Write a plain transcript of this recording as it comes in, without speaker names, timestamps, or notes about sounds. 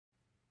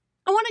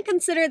want to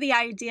consider the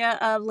idea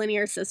of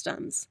linear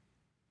systems.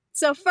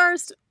 So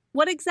first,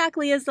 what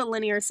exactly is a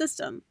linear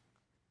system?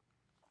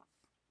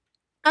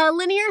 A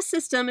linear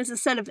system is a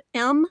set of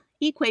m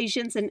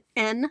equations and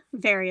n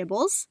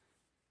variables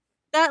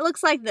that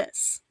looks like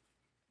this.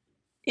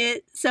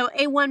 So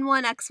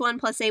a11x1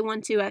 plus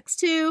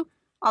a12x2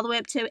 all the way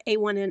up to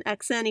a1n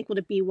xn equal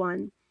to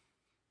b1.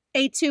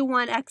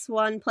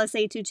 a21x1 plus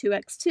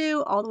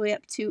a22x2 all the way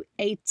up to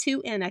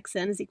a2n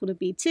xn is equal to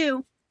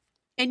b2.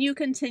 And you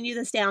continue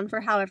this down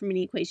for however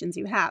many equations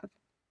you have.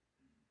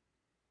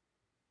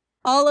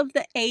 All of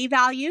the a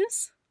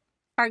values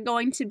are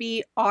going to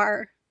be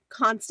our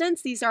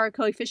constants. These are our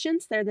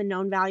coefficients. They're the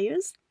known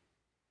values.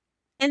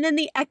 And then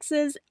the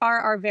x's are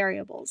our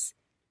variables.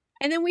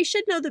 And then we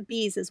should know the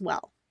b's as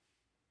well.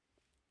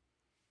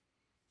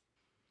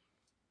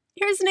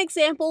 Here's an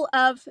example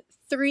of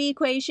 3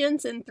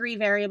 equations and 3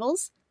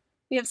 variables.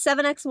 We have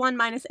 7x1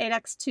 minus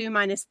 8x2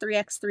 minus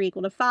 3x3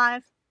 equal to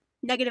 5.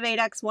 Negative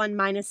 8x1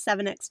 minus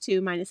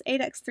 7x2 minus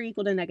 8x3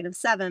 equal to negative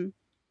 7.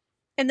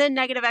 And then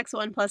negative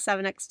x1 plus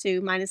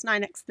 7x2 minus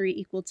 9x3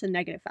 equal to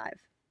negative 5.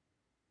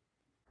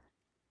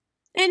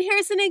 And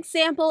here's an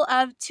example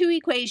of 2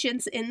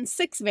 equations in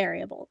 6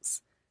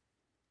 variables.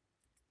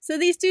 So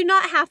these do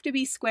not have to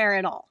be square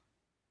at all.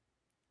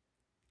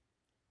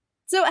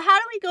 So how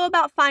do we go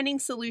about finding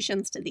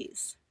solutions to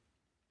these?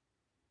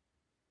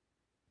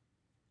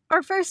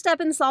 Our first step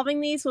in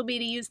solving these will be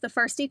to use the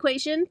first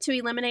equation to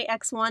eliminate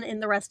x1 in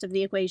the rest of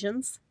the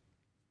equations.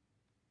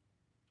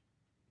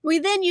 We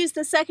then use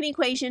the second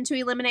equation to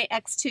eliminate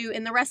x2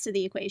 in the rest of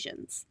the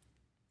equations.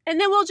 And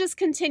then we'll just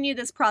continue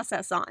this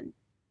process on.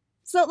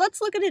 So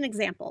let's look at an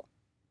example.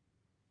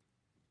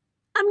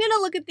 I'm going to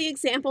look at the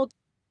example,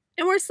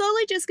 and we're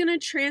slowly just going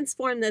to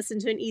transform this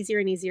into an easier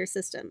and easier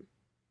system.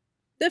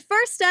 The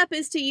first step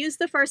is to use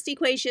the first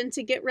equation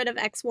to get rid of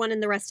x1 in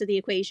the rest of the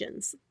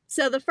equations.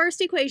 So the first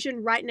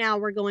equation right now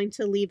we're going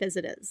to leave as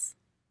it is.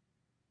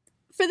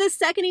 For the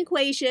second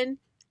equation,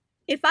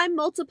 if I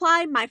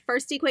multiply my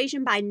first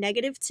equation by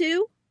negative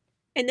 2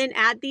 and then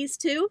add these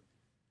two,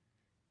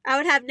 I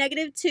would have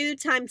negative 2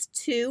 times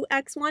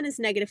 2x1 is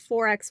negative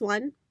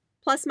 4x1,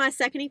 plus my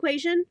second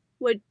equation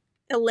would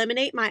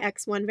eliminate my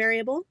x1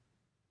 variable.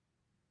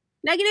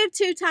 Negative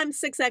 2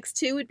 times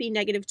 6x2 would be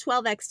negative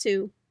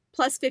 12x2,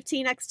 plus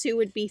 15x2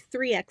 would be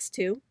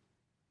 3x2.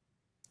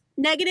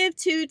 Negative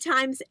 2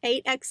 times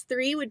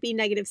 8x3 would be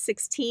negative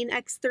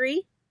 16x3.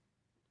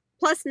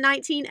 Plus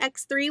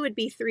 19x3 would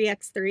be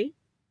 3x3.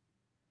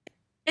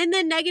 And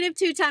then negative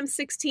 2 times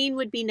 16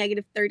 would be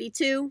negative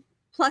 32.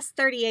 Plus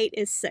 38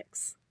 is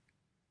 6.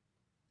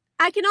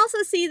 I can also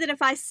see that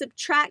if I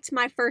subtract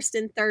my first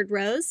and third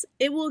rows,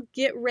 it will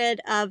get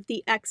rid of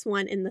the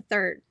x1 in the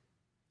third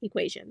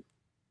equation.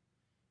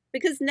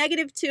 Because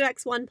negative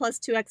 2x1 plus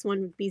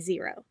 2x1 would be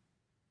 0.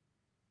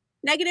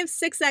 Negative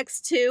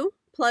 6x2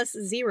 plus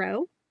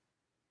 0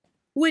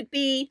 would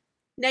be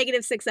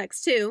negative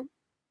 6x2.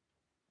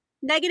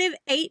 Negative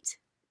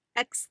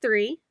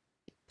 8x3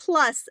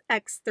 plus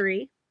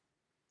x3.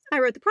 I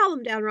wrote the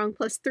problem down wrong,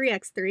 plus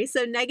 3x3.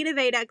 So negative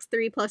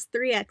 8x3 plus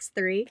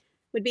 3x3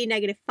 would be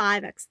negative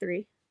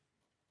 5x3.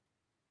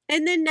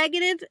 And then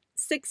negative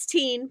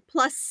 16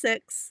 plus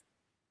 6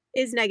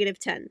 is negative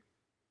 10.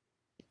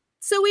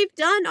 So we've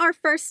done our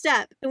first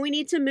step, and we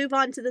need to move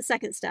on to the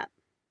second step.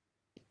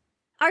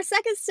 Our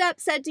second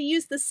step said to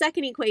use the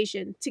second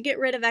equation to get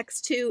rid of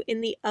x2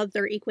 in the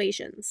other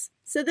equations.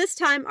 So this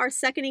time our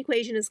second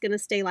equation is going to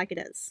stay like it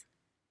is.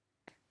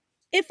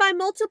 If I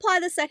multiply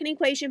the second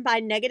equation by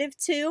negative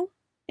 2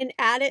 and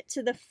add it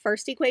to the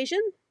first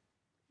equation,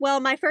 well,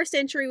 my first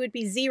entry would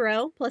be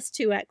 0 plus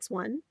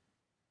 2x1.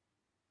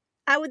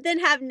 I would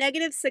then have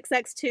negative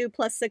 6x2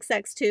 plus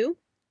 6x2,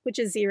 which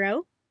is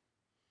 0.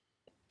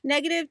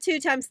 Negative 2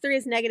 times 3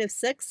 is negative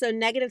 6, so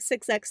negative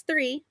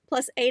 6x3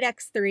 plus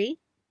 8x3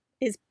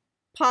 is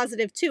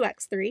positive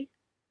 2x3.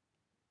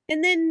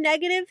 And then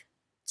negative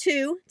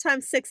 2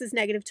 times 6 is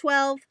negative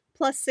 12,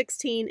 plus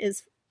 16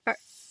 is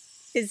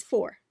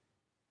 4.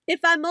 If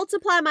I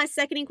multiply my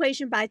second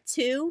equation by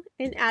 2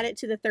 and add it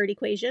to the third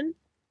equation,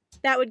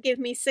 that would give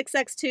me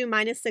 6x2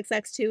 minus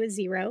 6x2 is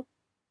 0.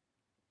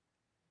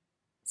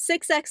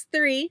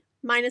 6x3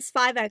 minus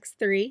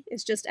 5x3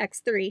 is just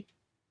x3.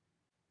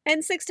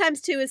 And 6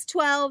 times 2 is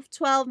 12.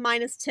 12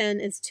 minus 10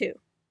 is 2.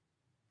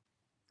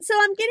 So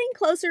I'm getting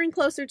closer and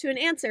closer to an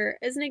answer.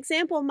 As an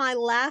example, my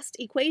last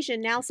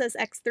equation now says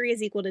x3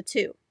 is equal to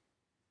 2.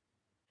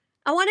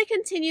 I want to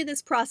continue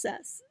this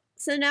process.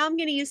 So now I'm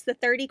going to use the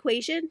third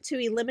equation to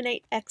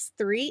eliminate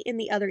x3 in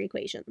the other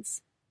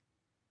equations.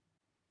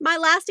 My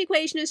last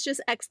equation is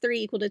just x3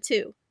 equal to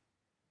 2.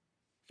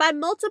 If I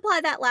multiply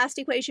that last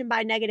equation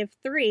by negative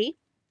 3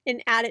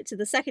 and add it to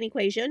the second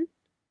equation,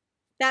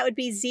 that would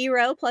be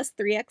 0 plus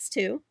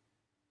 3x2.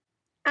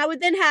 I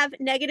would then have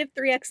negative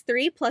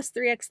 3x3 plus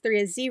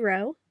 3x3 is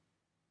 0.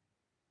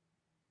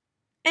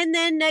 And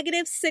then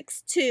negative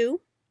 6,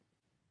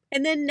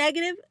 and then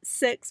negative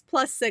 6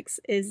 plus 6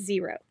 is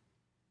 0.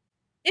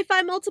 If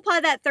I multiply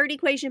that third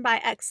equation by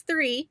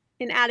x3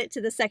 and add it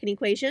to the second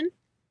equation,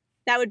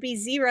 that would be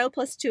 0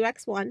 plus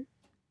 2x1.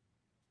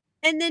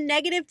 And then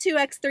negative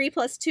 2x3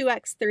 plus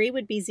 2x3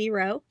 would be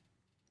 0.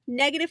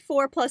 Negative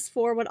 4 plus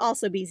 4 would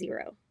also be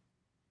 0.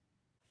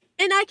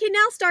 And I can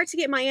now start to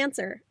get my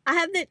answer. I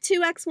have that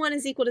 2x1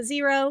 is equal to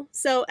 0,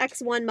 so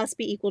x1 must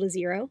be equal to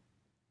 0.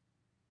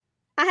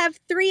 I have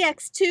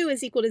 3x2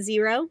 is equal to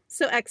 0,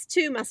 so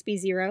x2 must be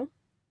 0.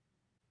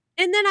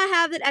 And then I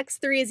have that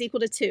x3 is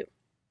equal to 2.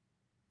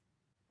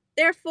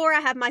 Therefore, I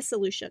have my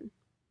solution.